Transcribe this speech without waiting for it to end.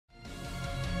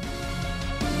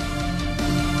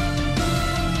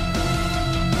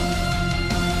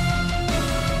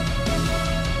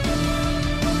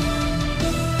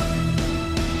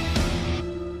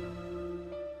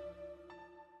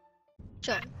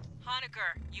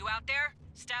Honecker, you out there?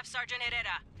 Staff Sergeant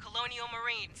Herrera, Colonial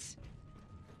Marines.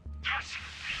 Yes.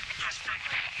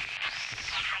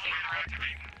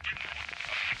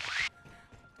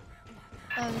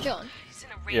 John? He's in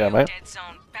a radio mate. dead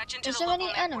zone. Patch into Is the there any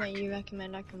local anime network. you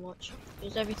recommend I can watch?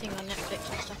 Is everything on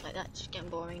Netflix and stuff like that just getting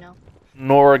boring now?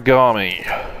 Noragami.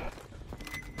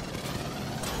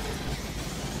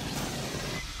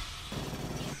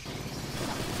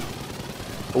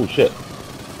 Oh shit.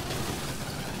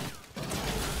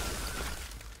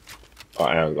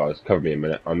 Alright, hang on guys, cover me a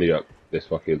minute. I need up this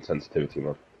fucking sensitivity,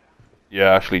 man.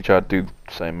 Yeah, actually, Chad, do the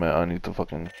same, mate. I need to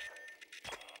fucking...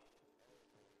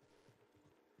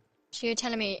 So you're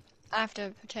telling me I have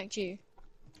to protect you?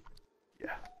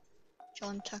 Yeah.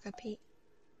 John Tucker Pete.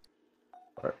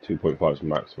 Alright, 2.5 is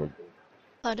maximum.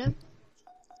 Pardon?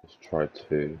 Let's try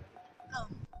 2. Oh.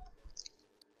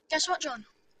 Guess what, John?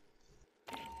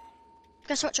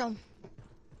 Guess what, John?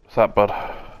 What's that, bud?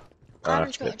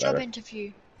 Aaron's got a job better.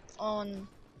 interview on...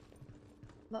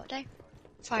 what day?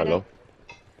 Friday. Hello?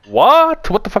 What?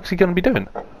 What the fuck's he gonna be doing?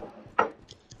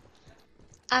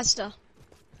 Asda.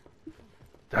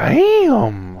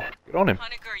 Damn! Good on him.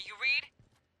 Honecker, you read?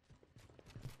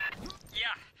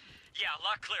 Yeah, a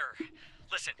lot clearer.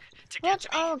 Listen, to What's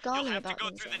get to me, you'll origami have to about go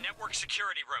these through the then? network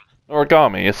security room.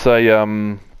 Origami,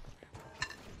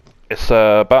 it's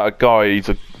about a guy, he's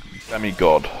a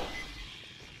demigod.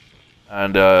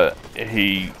 And,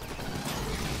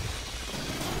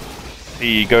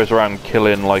 he goes around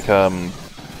killing, like,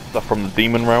 stuff from the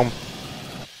demon realm.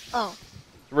 Oh.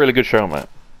 It's a really good show, mate.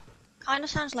 Kinda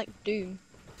sounds like Doom.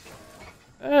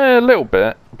 A little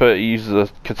bit, but he uses a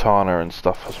katana and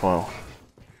stuff as well.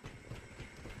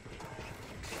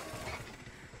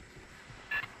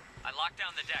 I locked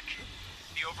down the deck.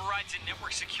 The override's in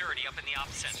network security up in the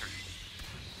ops center.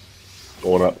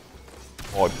 Going up.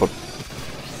 Oh, I put...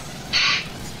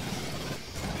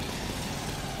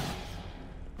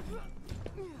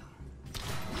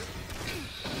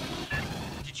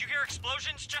 Did you hear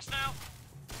explosions just now?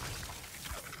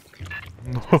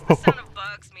 It's the sound of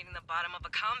bugs meeting the bottom of a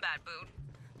combat boot.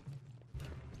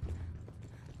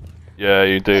 Yeah,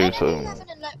 you do, Did so... any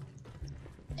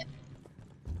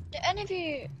of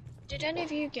you have an Did any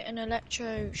of you get an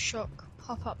electroshock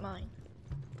pop-up mine?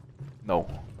 No.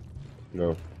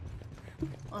 No.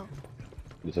 Oh.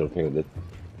 Just don't think I did.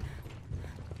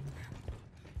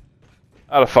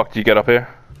 How the fuck do you get up here?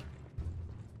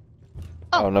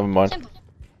 Oh, never mind. Simple.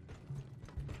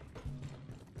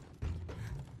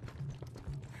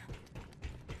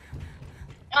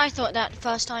 I thought that the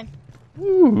first time.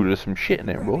 Ooh, there's some shit in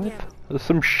there, boys. There's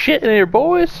some shit in here,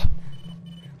 boys.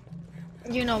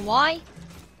 You know why?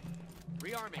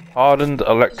 Rearming. Hardened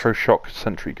electroshock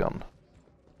sentry gun.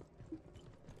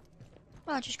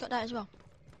 Well, I just got that as well.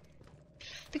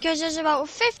 Because there's about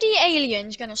 50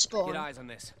 aliens gonna spawn. Get eyes on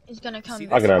this. It's gonna come. I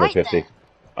can handle right 50. there.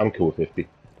 I'm cool with 50.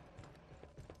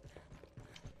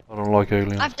 I don't like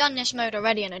aliens. I've done this mode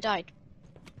already and I died.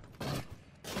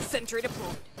 Sentry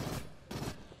deployed.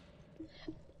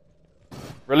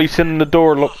 Releasing the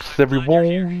door locks, I'm glad you're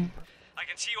here. everyone. I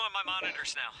can see you on my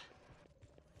monitors now.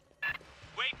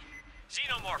 Wait,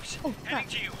 xenomorphs. Oh, Heading crap.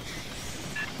 to you.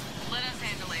 Let us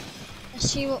handle it. Let's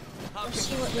see what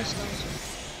this does.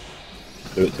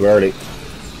 Do it too early.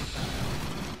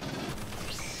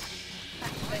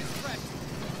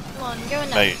 Come on, go in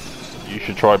there. Mate, you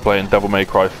should try playing Devil May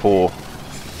Cry 4.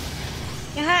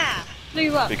 Yaha!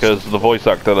 Blew up. Because the voice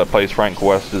actor that plays Frank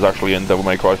West is actually in Devil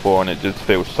May Cry 4 and it just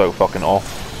feels so fucking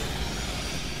off.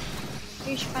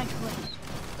 Who's Frank West?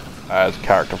 As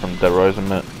character from Dead Rising,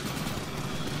 mate.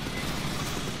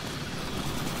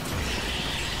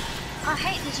 I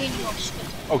hate the xenomorphs.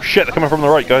 Oh shit, they're coming from the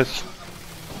right, guys.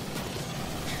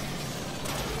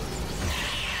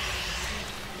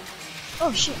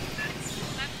 Oh shit.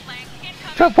 Left flank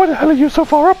incoming. Chad, why the hell are you so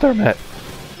far up there, mate?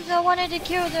 Because I wanted to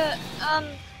kill the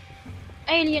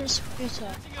alien spitter.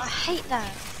 I hate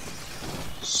that.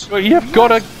 Well, you've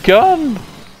got a gun!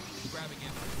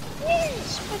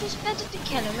 Yes, but it's better to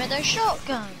kill him with a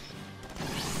shotgun.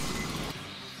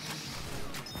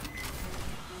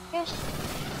 Yes,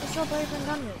 it's your boyfriend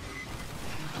gun route.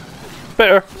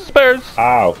 Spare! Spares!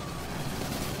 Ow!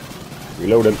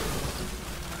 Reloading.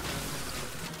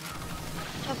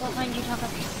 Top behind you, Tucker.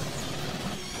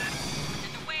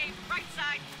 And away, right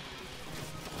side.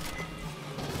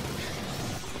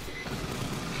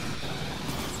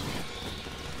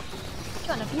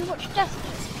 John, have you watched Death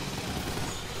Note?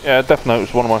 Yeah, Death Note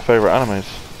is one of my favourite animes.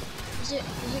 Is it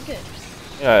good?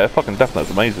 Yeah, fucking Death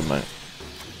Note's amazing, mate.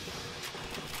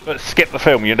 But skip the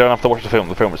film, you don't have to watch the film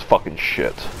is fucking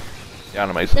shit. The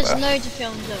anime's the There's best. loads of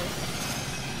films though.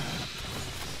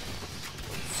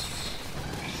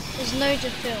 There's loads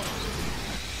of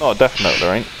films. Not a Death Note,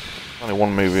 there ain't. Only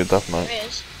one movie of Death Note. There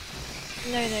is.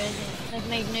 No, there isn't. They've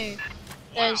made new.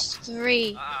 There's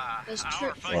 3. There's 2.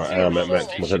 Alright, hang on, mate.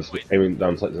 My sense aiming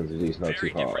down sight sensitivity is now too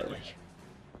high.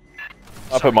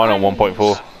 I put mine on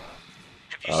 1.4.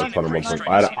 I was trying on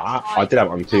 1.5. I did have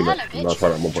it on 2, mate. And I was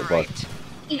trying it on 1.5.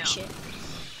 Eat shit.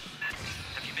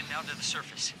 Have you been down to the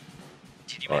surface?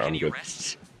 Did you Alright, make I'm any good.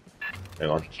 arrests? Hang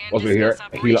on. Can't What's we here? discuss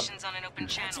A heal up. operations on an open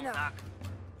channel, Doc.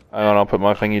 Hang on, I'll put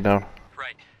my thingy down.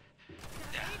 Right.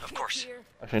 Yeah, of course.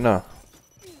 Actually, no.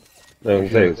 No, I'm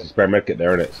saying it's a spare medkit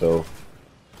there, innit? So.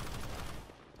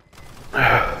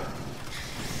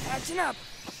 Action up.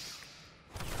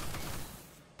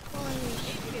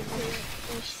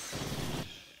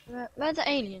 Where are the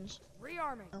aliens?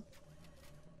 Rearming.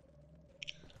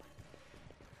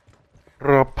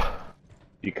 Rup.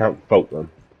 You can't fault them.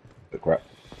 The crap.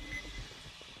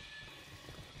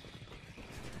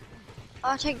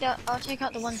 I'll take that. I'll take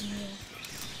out the ones in here.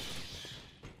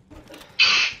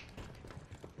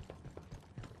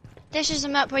 This is the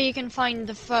map where you can find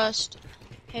the first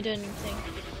hidden thing.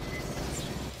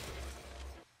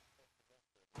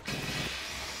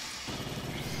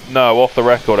 No, off the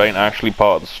record, ain't actually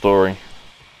part of the story.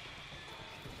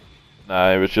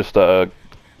 No, it was just a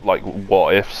like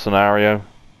what if scenario.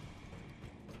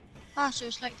 Ah, so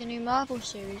it's like the new Marvel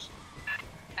series.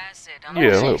 Acid on Yeah,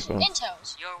 a the little bit.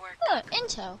 Intels. Your work. Look,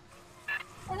 Intel.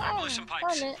 I blew some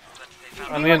pipes, Found it. but they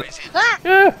found And no the ways in. Ah!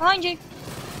 Yeah. Behind you.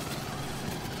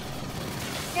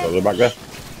 So they're back there.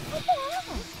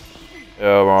 Yeah,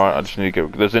 alright, I just need to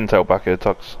get. There's intel back here,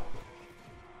 Tux.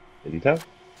 Intel?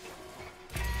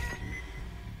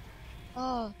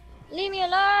 Oh, leave me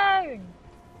alone.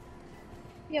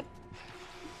 Yep.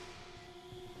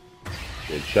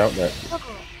 Good shout, mate.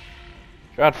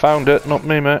 Chad found it, not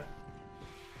me, mate.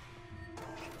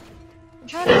 I'm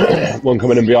trying to. One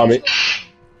coming in behind me.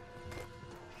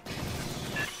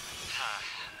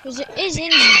 Because it is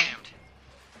in here.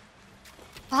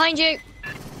 Behind you.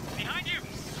 Behind you!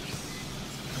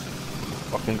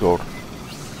 Fucking god.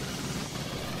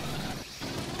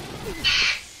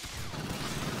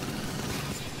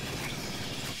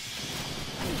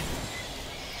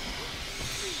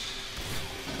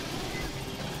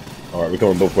 Alright, we're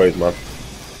going both ways, man.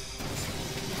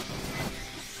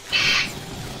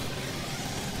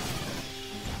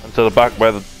 And to the back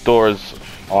where the door is.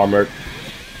 Armored.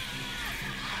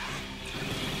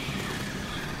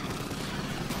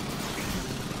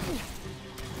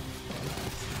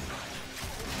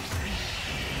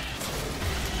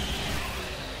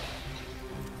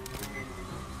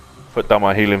 Put down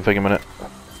my healing thing a minute.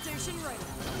 Station ready.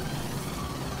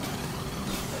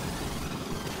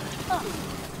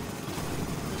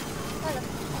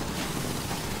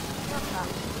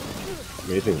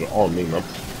 These things are on me, man.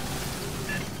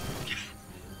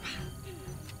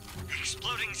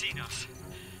 Exploding Xenos.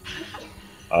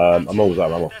 I'm always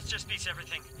out of ammo. That just beats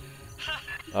everything.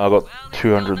 I've got Well, they know that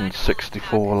 264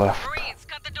 close, Doc. left. Marines,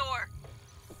 cut the door.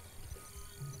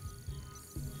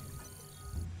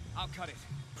 I'll cut it.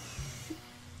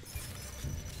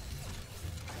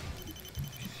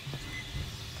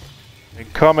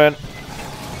 Incoming.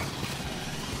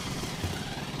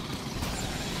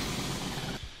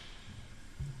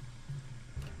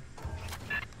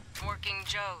 Working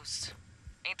Joes.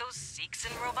 Ain't those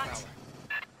Seegson robots?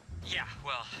 Yeah,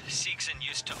 well, Seegson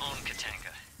used to own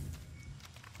Katanga.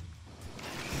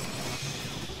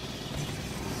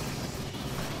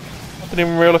 I didn't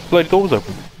even realise the bloody door was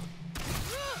open.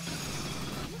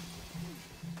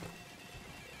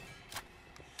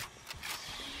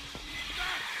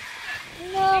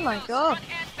 Oh my god.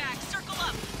 Front and back, circle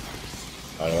up.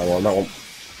 I don't know on that one.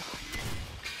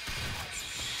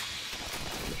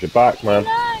 Push it back, man.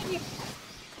 No, you.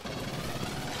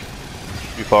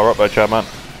 Too far up there, Chad, man.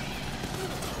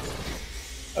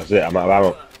 That's it, I'm out of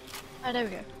ammo. Oh, there we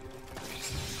go.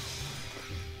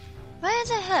 Where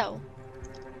the hell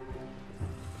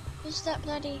is that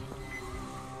bloody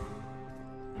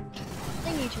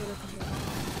thingy to look at?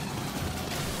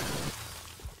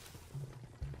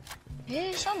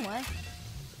 Here somewhere.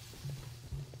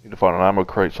 Need to find an ammo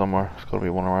crate somewhere. There's gotta be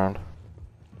one around.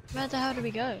 Where the hell do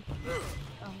we go?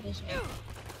 Oh, this way.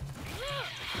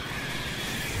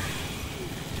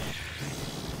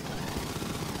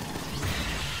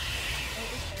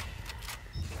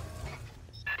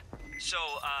 So,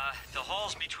 the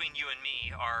halls between you and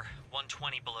me are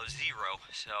 120 below zero,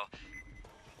 so...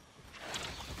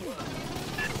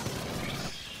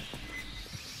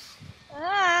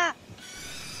 Ah!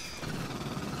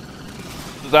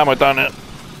 There's ammo down there.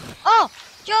 Oh,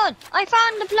 John, I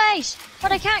found the place,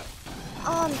 but I can't.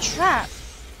 Oh, I'm trapped.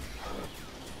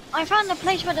 I found the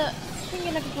place where the thing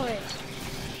you're looking for is.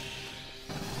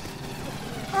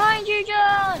 Behind you,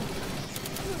 John!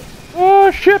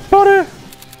 Oh shit, buddy!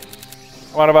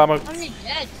 I'm out of ammo. I'm nearly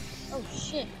dead. Oh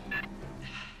shit.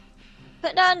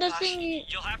 Put down the thing you...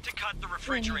 You'll have to cut the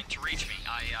refrigerant to reach me.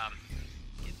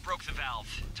 It broke the valve.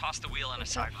 Tossed the wheel in a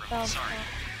side room. Sorry.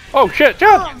 Oh shit,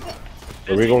 John!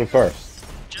 Where are we going first?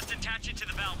 Just attach it to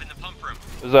the valve in the pump room.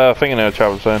 There's a thing in there,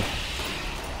 Travis saying.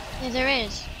 Yeah, there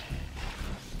is.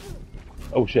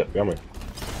 Oh shit, behind me.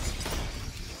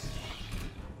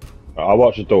 I'll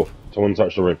watch the door. Someone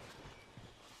touched the room.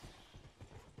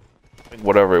 I think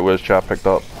whatever it was, Chad picked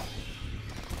up.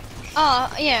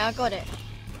 Oh, yeah, I got it.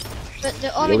 But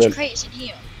the orange crate's in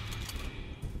here.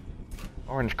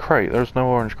 Orange crate? There's no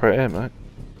orange crate here, mate.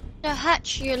 The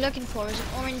hatch you're looking for is an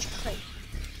orange crate.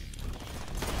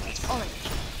 It's orange.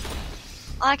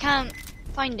 I can't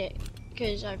find it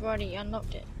because I've already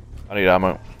unlocked it. I need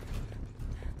ammo.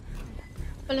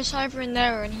 Well, it's either in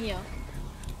there or in here.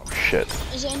 Oh shit.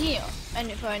 Is it in here?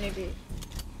 And for any of you?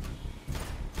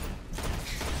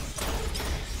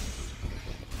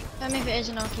 Tell me if it is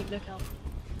and I'll keep lookout.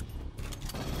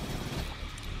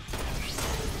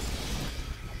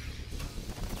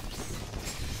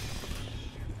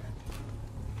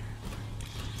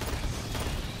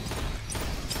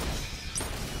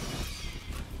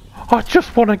 I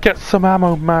just want to get some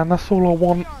ammo, man. That's all I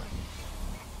want.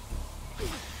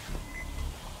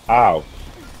 Ow.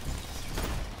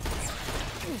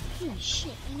 Oh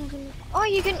shit! I'm not gonna... Oh,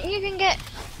 you can get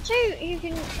two. You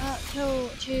can kill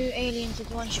 2 aliens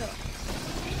with 1 shot.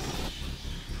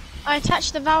 I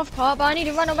attached the valve part, but I need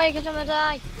to run away because I'm gonna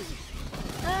die.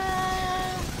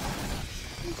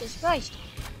 Jesus Christ!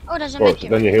 Oh, there's a Right, medkit. so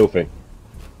then your heal thing.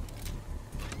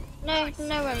 No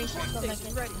worries. I've got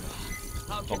Station medkit. ready.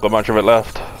 Not got much of it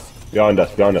left. Behind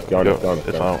us, behind us, behind us, behind us.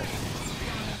 It's behind out.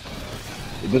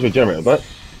 us. It does regenerate, but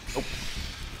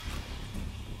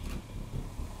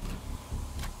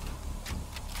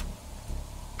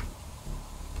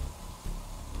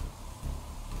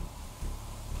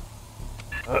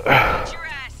Get your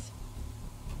ass.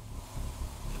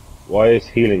 why is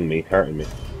healing me hurting me?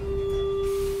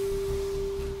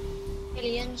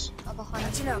 Aliens are behind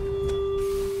Catching you. up.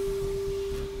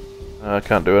 I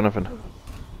can't do anything.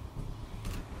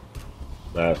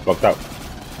 It's bugged out.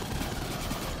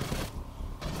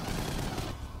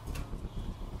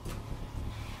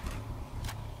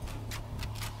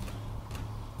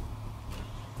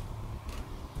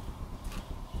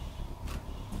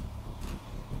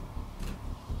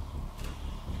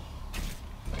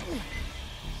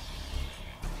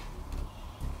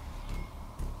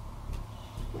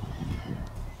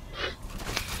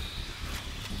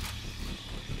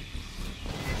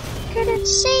 Couldn't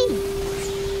see.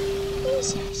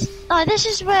 Jesus. Oh, this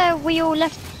is where we all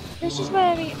left. This is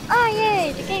where we. Oh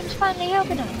yeah, the game's finally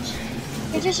helping us.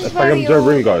 This is Let's where pack we him to a all.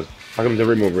 room, guys. Pack him to a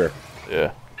room over here.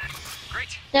 Yeah.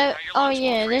 Great. No, Now your oh lunch will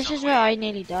yeah, freeze this on is the where way. I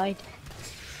nearly died.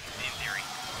 In theory.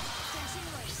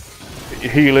 Get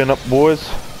your healing up, boys.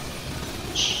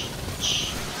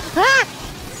 Ah!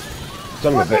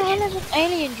 Son What of the a bitch. hell is an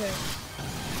alien drone?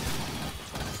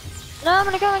 No, I'm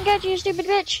gonna go and get you, stupid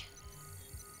bitch.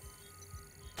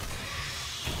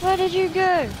 Where did you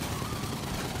go?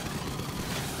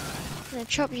 I'm gonna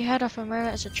chop your head off and wear it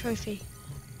as a trophy.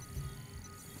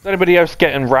 Is anybody else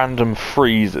getting random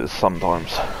freezes sometimes?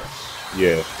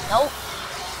 Yeah. Nope.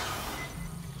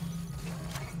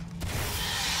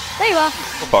 There you are.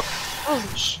 Oh fuck.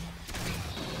 Holy sh.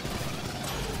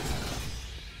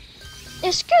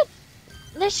 It's good.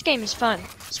 This game is fun,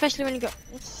 especially when you got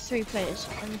 3 players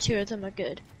and 2 of them are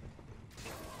good.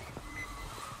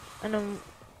 And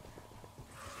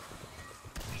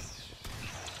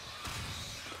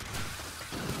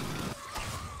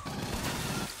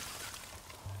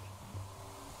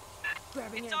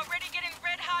Grabbing It's in. already getting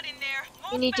red hot in there.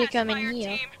 You need to come in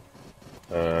here.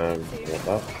 Fireteam. What's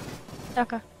that?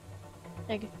 okay.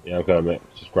 There you go. Yeah, okay, mate.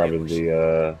 Just grabbing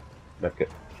the medkit.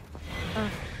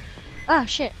 Oh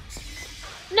shit.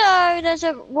 No, there's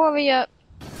a warrior.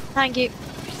 Thank you.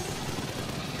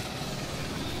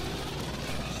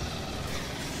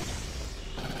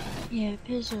 Yeah,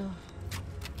 pizzle.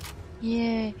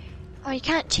 Yeah. Oh, you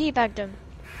can't teabag them.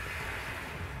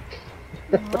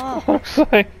 Oh. Fuck's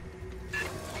sake.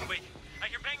 Wait, I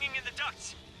hear banging in the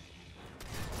ducts.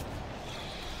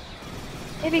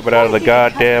 It'd be Get out of cool the if you could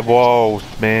cut goddamn them. walls,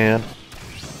 man.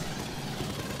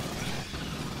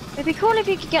 It'd be cool if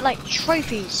you could get like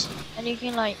trophies, and you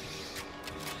can like.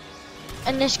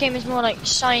 And this game is more like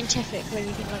scientific, where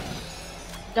you can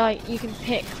like you can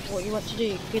pick what you want to do.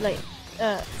 You could be like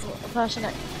a person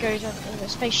that goes on in the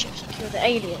spaceships and kill the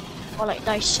alien, or like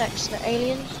dissects the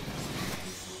aliens.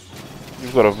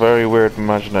 You've got a very weird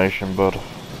imagination, bud.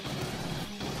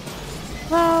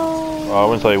 Well, I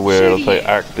wouldn't say weird, so I'd say you.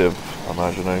 active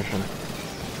imagination.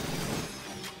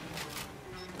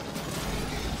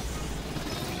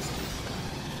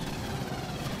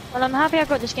 Well, I'm happy I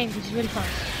got this game because it's really fun.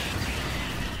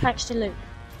 Thanks to Luke.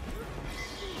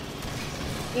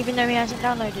 Even though he hasn't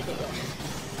downloaded it yet.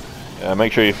 Yeah,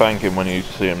 make sure you thank him when you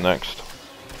see him next.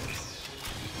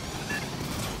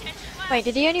 Wait,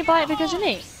 did he only buy it because of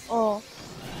me? Or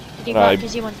did he No, buy it he-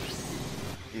 because he wanted?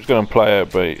 He was going to play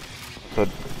it, but he said,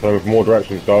 So with more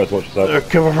directions, guys, watch yourself. they're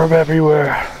coming from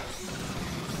everywhere.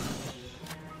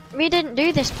 We didn't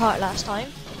do this part last time.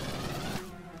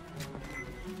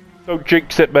 Don't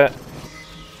jinx it, bet.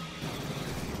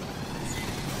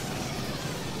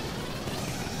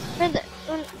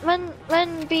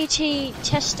 When BT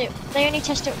test it, they only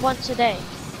test it once a day,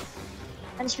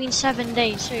 and it's been 7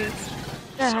 days. So, no,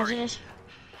 hasn't it?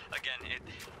 Again,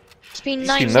 It's been You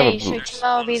 9 can never days. So bl-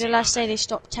 tomorrow will be the last day they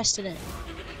stop testing it.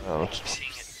 Oh, keep seeing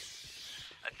it.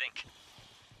 I think.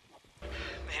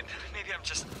 Maybe I'm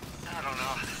just. I don't know.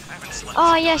 I haven't slept.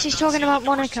 Oh yes, I've he's done talking seeing about the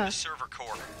doors to Monica. the server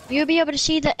core. You'll be able to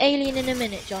see the alien in a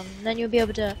minute, John. Then you'll be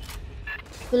able to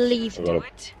believe I it. got Do it.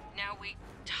 it. Now we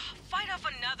fight off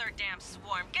another damn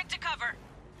swarm. Get to cover.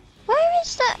 Where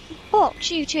is that box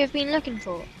you two have been looking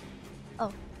for?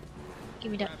 Oh,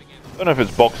 give me that. I don't know if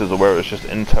it's boxes or whether it's just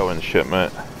intel and shit,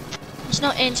 mate. It's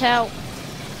not intel.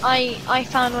 I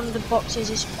found one of the boxes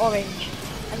is orange,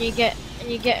 and you get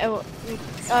you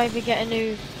either get a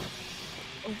new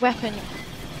weapon,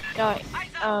 like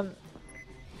oh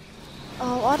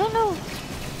I don't know,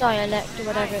 dialect or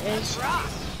whatever it is,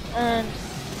 and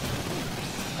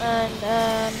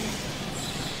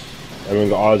Everyone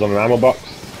got eyes on an ammo box?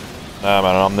 Nah,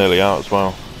 man, I'm nearly out as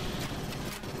well.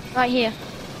 right here.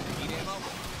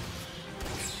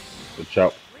 Good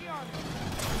shout.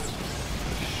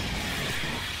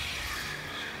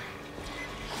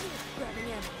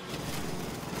 Grabbing ammo.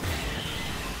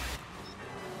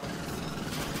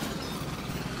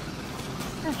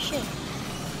 Oh shit!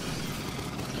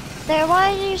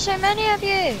 Why are there so many of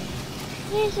you?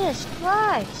 Jesus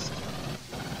Christ!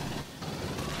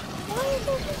 Why is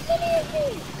there so many of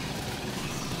you?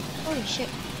 Holy shit!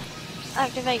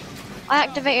 I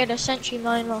activated a sentry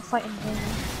mine while fighting them.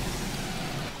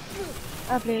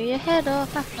 I blew your head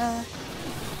off. Haha.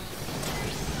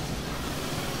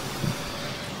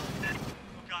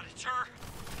 Oh god, it's her.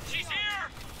 She's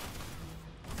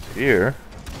here.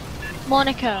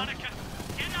 Monica. Here? Monica,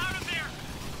 get out of there.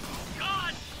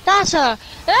 God. That's her!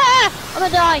 Ah! I'm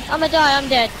gonna die, I'm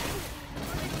dead.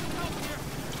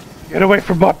 Get away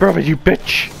from my brother, you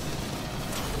bitch!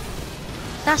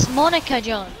 That's Monica,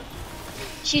 John.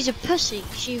 She's a pussy.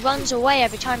 She runs away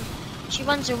every time. She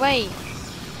runs away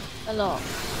a lot.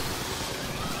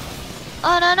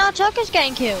 Oh no, no, Tucker's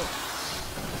getting killed.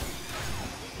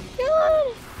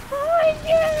 God, behind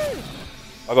you!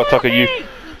 I got Tucker, you.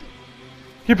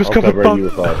 You just I'll covered cover you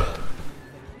bug. aside.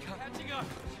 Catching up.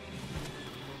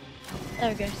 There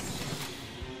we go.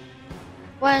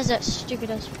 Where's that stupid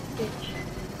ass bitch?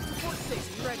 Port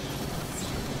station ready.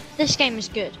 This game is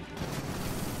good.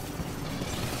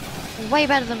 Way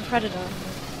better than Predator.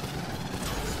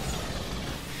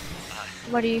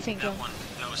 What do you think, John? That one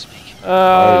knows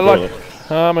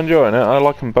me. I'm enjoying it. I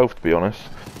like them both, to be honest.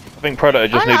 I think Predator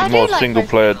just I needs do more like single both.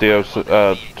 player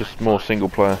DLC, just more single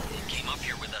player. It came up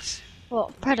here with us.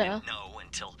 What, Predator? No,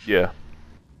 until Yeah.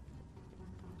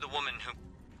 the woman who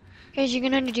Because you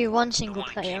can only do one the single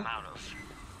one player came out of.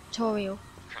 tutorial.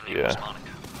 Her name Yeah. was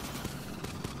Monica.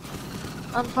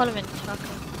 I'm following Tucker.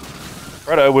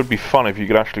 Predator would be fun if you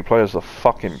could actually play as the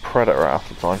fucking Predator half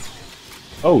the time.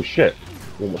 Oh shit.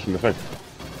 You're watching the thing.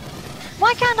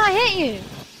 Why can't I hit you?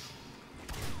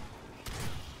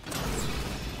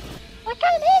 I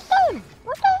can't hit them!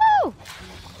 What the hell?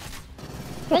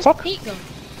 Where's fuck? Pete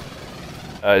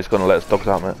gone? He's gonna let his dogs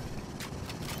out, mate.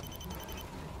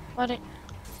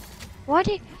 Why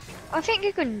did... I think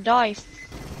you can die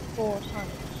 4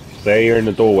 times. Stay here in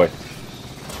the doorway.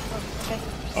 Oh, okay.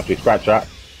 After you scratch that.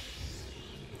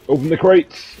 Open the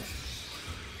crates!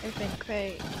 Open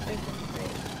crate.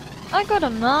 I got a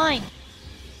mine!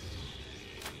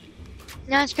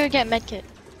 Now let's go get medkit.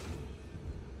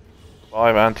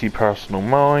 5 anti-personal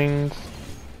mines.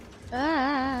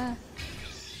 Ah.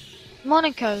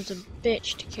 Monaco's a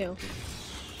bitch to kill.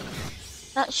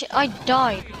 That shit, I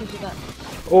died because of that.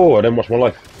 Oh, I didn't watch my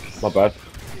life. My bad.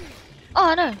 Oh,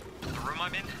 I know. The room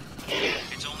I'm in,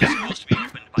 it's only supposed to be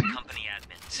opened by company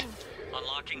admins.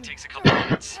 Unlocking takes a couple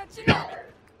minutes. Catching up.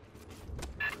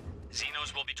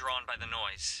 Xenos will be drawn by the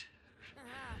noise.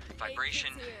 vibration,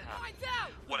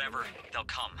 whatever, they'll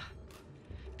come.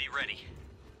 Be ready.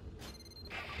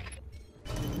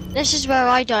 This is where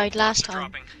I died last They're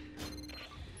time. dropping.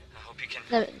 I hope you can.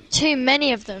 There, too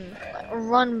many of them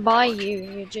run by you.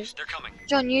 You just. They're coming.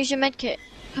 John, use your medkit.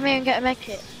 Come here and get a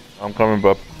medkit. I'm coming,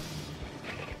 bub.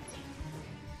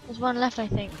 There's one left, I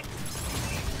think.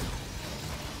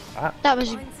 Ah. That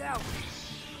was. Lines out.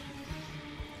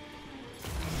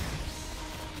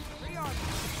 Rearm.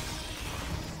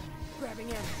 Grabbing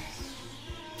in.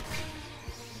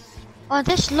 Oh,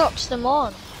 this locks them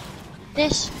on.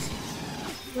 This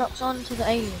locks on to the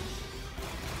alien.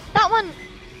 That one.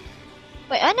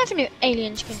 Wait, I never knew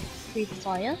aliens can breathe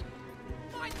fire.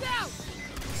 Lines out.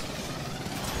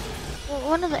 Well,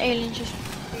 one of the aliens just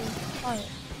breathed fire.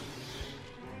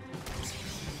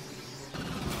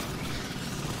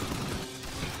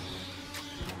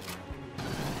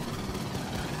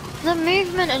 The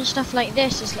movement and stuff like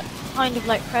this is like, kind of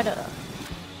like Predator.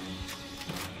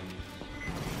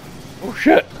 Oh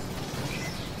shit!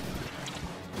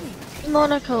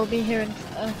 Monica will be here in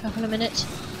a couple of minutes.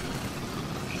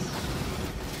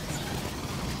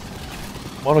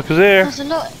 Monica's here. There's a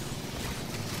lot.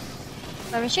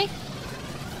 Where is she?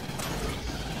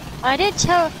 I did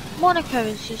tell Monica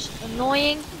is just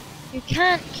annoying. You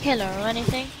can't kill her or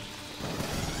anything.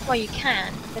 Well, you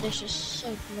can, but it's just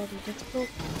so bloody difficult.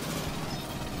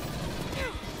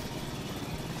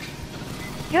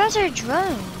 Yours are a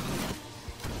drone.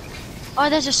 Oh,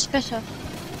 there's a spitter.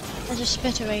 There's a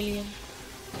spitter alien.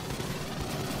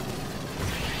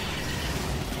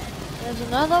 There's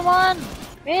another one.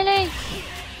 Really?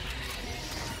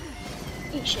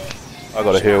 Eat shit. I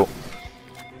gotta heal.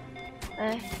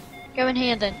 Go in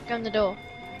here then. Go in the door.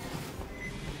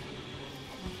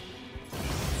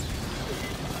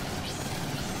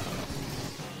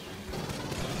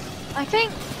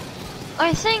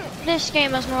 I think this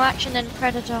game has more action than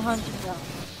Predator Hunting Ground.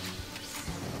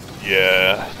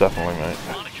 Yeah, definitely, mate.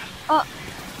 Monica. Oh,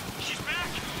 She's back.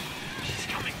 She's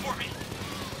coming for me.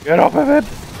 Get off of it!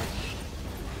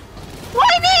 why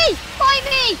me? Why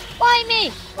me? Why me?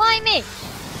 Why me?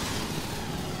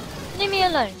 Leave me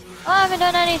alone. I haven't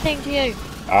done anything to you.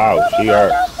 Ow, she What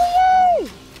hurt. have I done to you?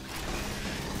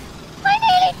 I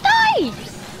nearly died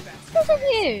because of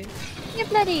you. You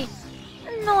bloody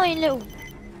annoying little.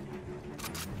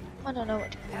 I don't know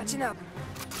what to do. Patching up.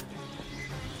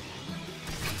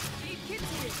 Need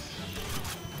kits here.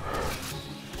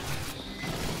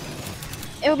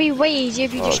 It would be way easier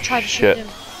if you just Oh, try to shoot shit. them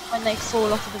when they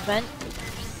fall off of the vent.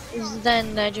 Because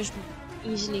then they're just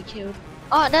easily killed.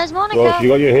 Oh, there's Monica! Joel, you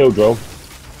got your heal, Joel.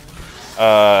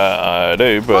 I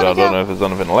do, but I Monica. don't know if there's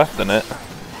anything left in it.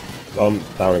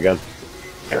 Down again.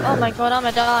 Oh my god, I'm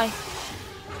gonna die.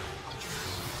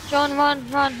 John, run,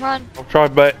 run, run. I'll try,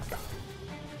 mate.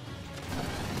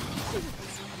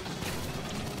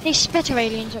 These spitter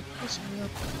aliens are pissing me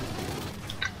off.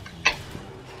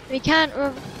 We can't.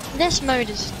 This mode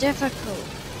is difficult.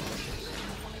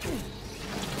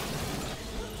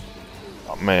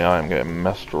 Oh, me, I am getting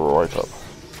messed right up.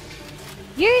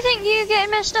 You think you're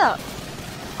getting messed up?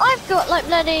 I've got like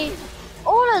bloody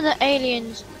all of the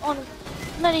aliens on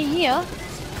bloody here.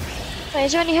 Wait,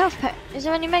 is there any health pack? Is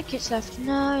there any medkits left?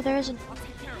 No, there isn't.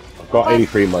 I've got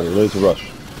 83 money, lose a rush.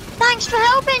 Thanks for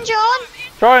helping, John.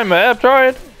 Trying, mate, I've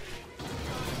tried.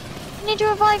 I need to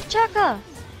revive Chucker.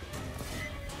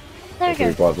 There we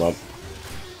go. 35 man.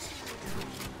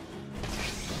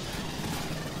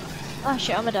 Oh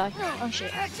shit, I'm gonna die. Oh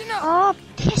shit. Patching up. Oh,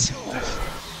 piss off.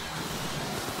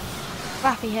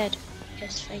 Rappy head.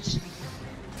 Piss face.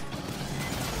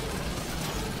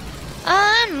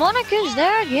 And Monica's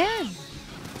there again.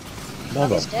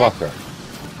 Motherfucker.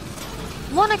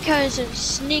 Monica's a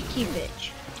sneaky bitch.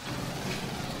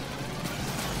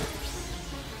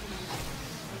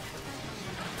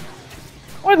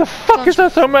 Why the fuck is there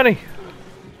so many?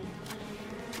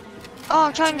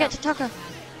 Oh, try and get to Tucker.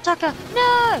 Tucker,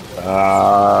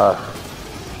 no!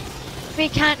 We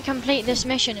can't complete this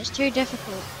mission, it's too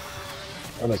difficult.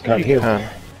 And I can't heal.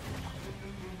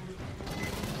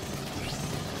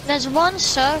 There's one,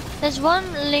 sir. There's one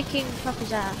licking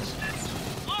Tucker's ass.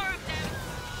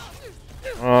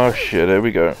 Oh shit, here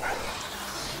we go.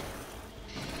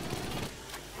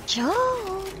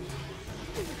 John!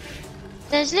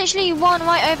 There's literally one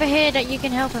right over here that you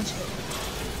can help us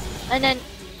with. And then...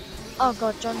 Oh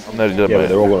god, John's I'm nearly dead, Yeah, but mate.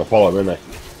 they're all gonna follow him, aren't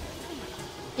they?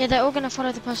 Yeah, they're all gonna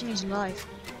follow the person who's alive.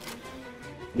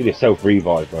 Need a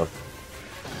self-revive, man.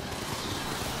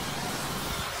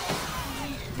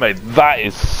 Mate, that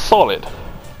is solid. Oh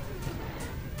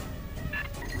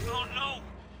no!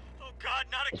 Oh god,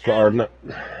 not That's again! what I heard, isn't it?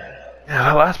 Yeah,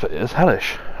 that last bit is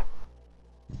hellish.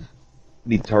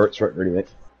 Need turrets right, really, mate.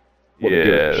 What they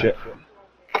do with Yeah. shit.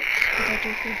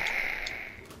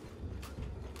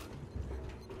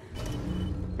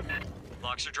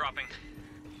 Locks are dropping.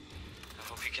 I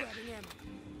hope you can. Grabbing ammo.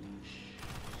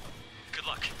 Good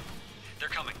luck. They're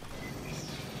coming.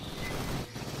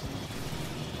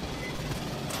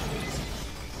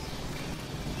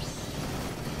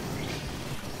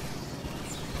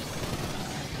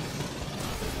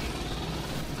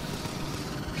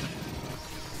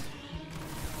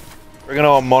 Bring it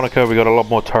on, Monica. We got a lot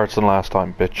more turrets than last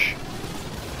time, bitch.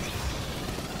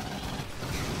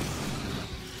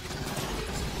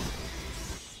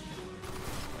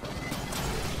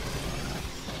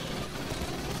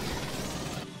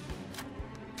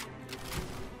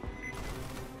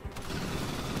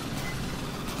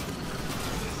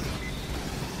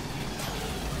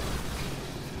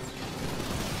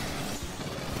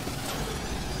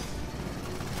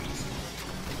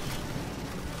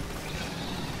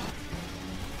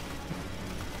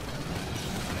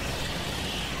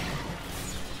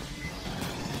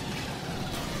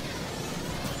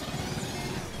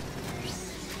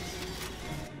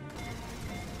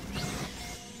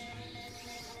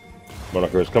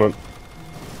 Monica is coming.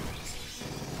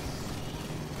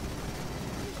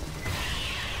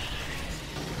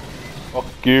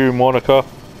 Fuck you, Monica.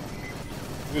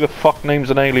 Who the fuck names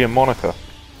an alien Monica?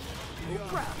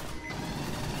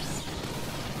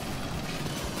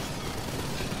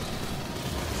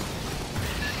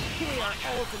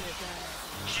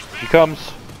 She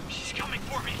comes. She's coming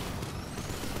for me.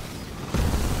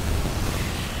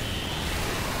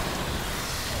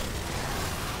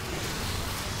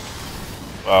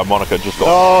 Monica just got.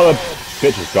 Oh, the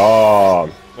bitch is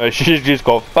gone. She's just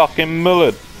got fucking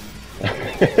mullered.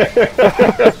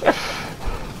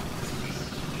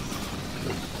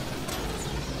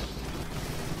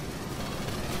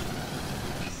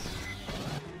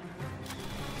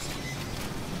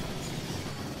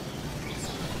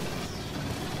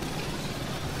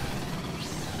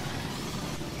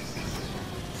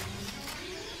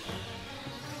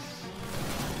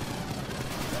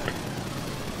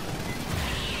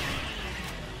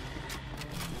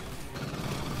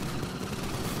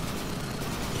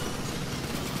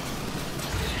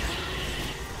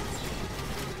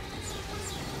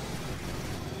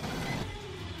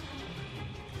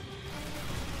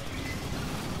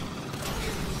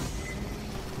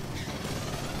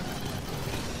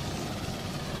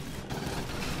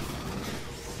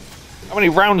 How many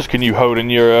rounds can you hold in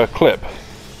your clip?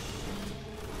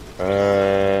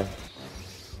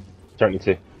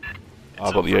 22.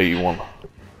 I've got the 81.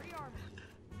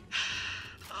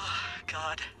 Oh,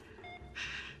 God.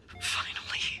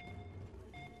 Finally.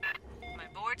 My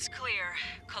board's clear.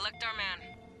 Collect our man.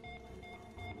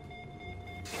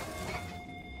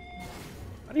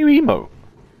 How do you emote?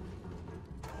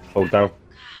 Hold down.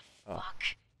 Fuck.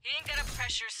 He ain't got a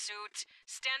pressure suit.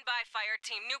 Stand by,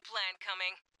 Fireteam. New plan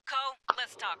coming. Co,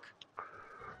 let's talk.